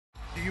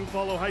you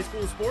follow high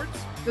school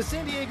sports? The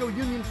San Diego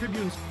Union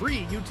Tribune's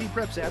free UT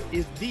Preps app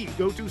is the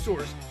go-to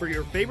source for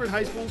your favorite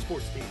high school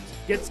sports teams.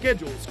 Get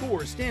schedules,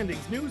 scores,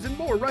 standings, news, and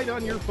more right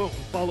on your phone.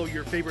 Follow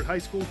your favorite high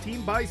school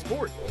team by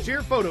sport.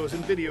 Share photos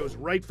and videos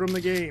right from the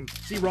game.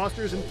 See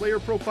rosters and player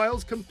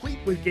profiles complete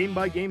with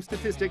game-by-game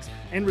statistics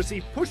and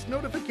receive push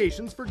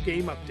notifications for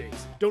game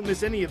updates. Don't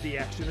miss any of the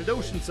action at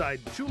Oceanside,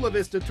 Chula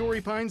Vista,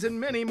 Torrey Pines, and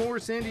many more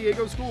San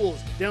Diego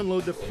schools.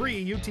 Download the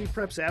free UT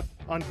Preps app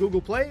on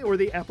Google Play or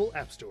the Apple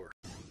App Store.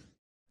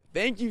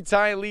 Thank you,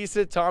 Ty and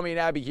Lisa. Tommy and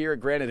Abby here at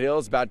Granite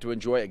Hills, about to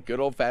enjoy a good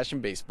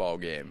old-fashioned baseball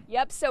game.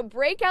 Yep, so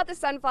break out the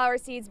sunflower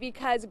seeds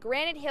because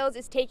Granite Hills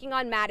is taking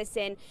on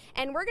Madison,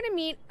 and we're going to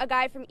meet a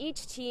guy from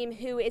each team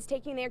who is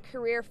taking their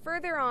career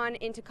further on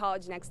into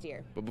college next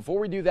year. But before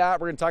we do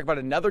that, we're going to talk about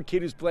another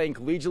kid who's playing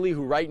collegiately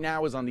who right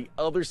now is on the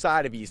other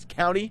side of East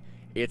County.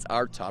 It's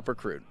our Top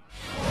Recruit.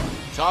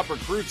 Top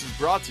Recruits is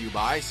brought to you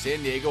by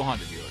San Diego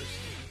Honda Dealers.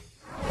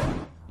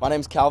 My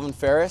name's Calvin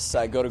Farris.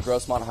 I go to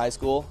Grossmont High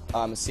School.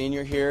 I'm a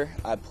senior here.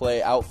 I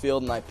play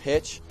outfield and I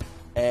pitch,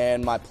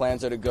 and my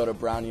plans are to go to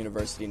Brown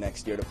University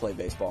next year to play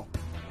baseball.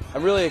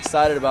 I'm really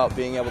excited about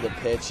being able to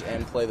pitch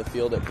and play the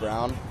field at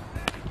Brown.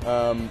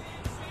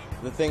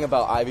 The thing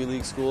about Ivy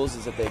League schools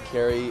is that they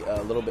carry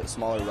a little bit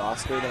smaller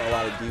roster than a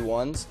lot of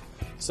D1s.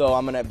 So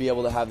I'm going to be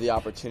able to have the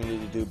opportunity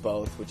to do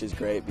both, which is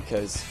great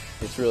because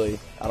it's really,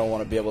 I don't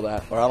want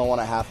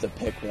to have to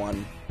pick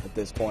one at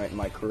this point in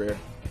my career.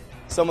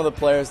 Some of the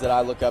players that I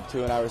look up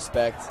to and I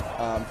respect,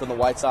 from the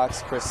White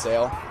Sox, Chris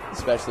Sale,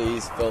 especially,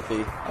 he's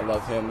filthy. I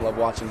love him, love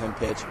watching him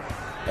pitch.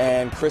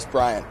 And Chris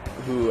Bryant,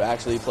 who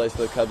actually plays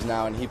for the Cubs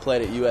now, and he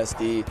played at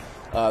USD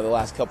the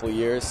last couple of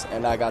years,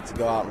 and I got to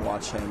go out and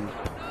watch him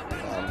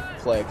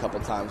play a couple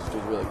times, which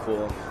was really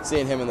cool.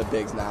 Seeing him in the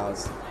bigs now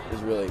is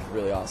really,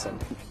 really awesome.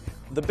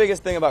 The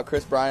biggest thing about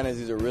Chris Bryant is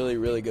he's a really,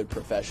 really good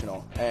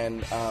professional,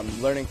 and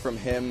learning from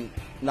him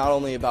not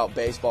only about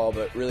baseball,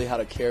 but really how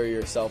to carry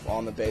yourself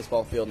on the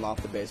baseball field and off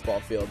the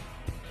baseball field.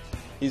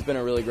 He's been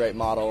a really great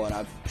model, and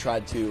I've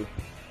tried to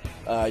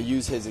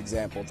use his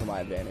example to my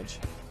advantage.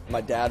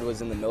 My dad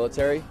was in the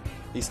military.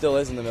 He still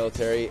is in the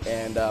military,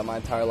 and my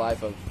entire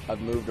life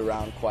I've moved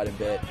around quite a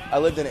bit. I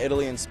lived in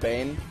Italy and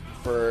Spain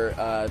for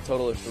a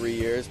total of 3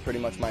 years, pretty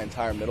much my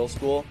entire middle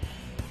school.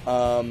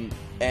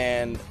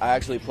 And I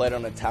actually played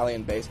on an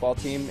Italian baseball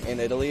team in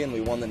Italy, and we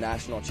won the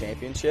national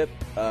championship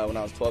when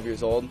I was 12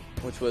 years old,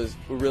 which was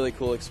a really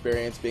cool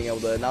experience, being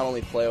able to not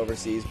only play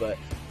overseas, but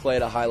play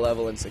at a high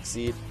level and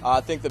succeed.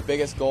 I think the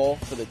biggest goal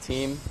for the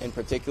team in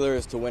particular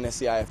is to win a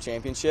CIF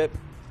championship.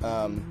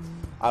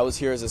 I was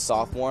here as a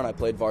sophomore, and I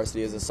played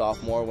varsity as a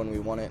sophomore when we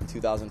won it in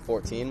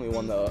 2014. We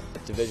won the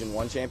Division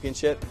I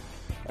championship.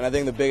 And I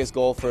think the biggest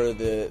goal for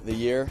the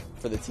year,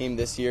 for the team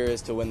this year,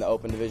 is to win the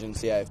Open Division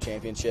CIF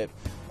Championship.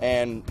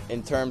 And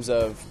in terms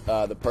of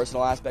the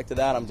personal aspect of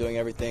that, I'm doing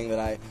everything that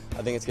I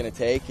think it's going to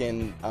take,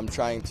 and I'm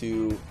trying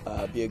to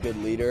be a good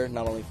leader,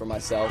 not only for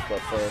myself,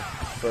 but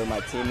for my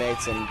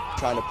teammates, and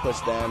trying to push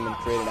them and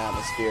create an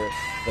atmosphere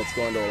that's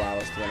going to allow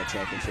us to win a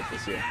championship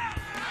this year.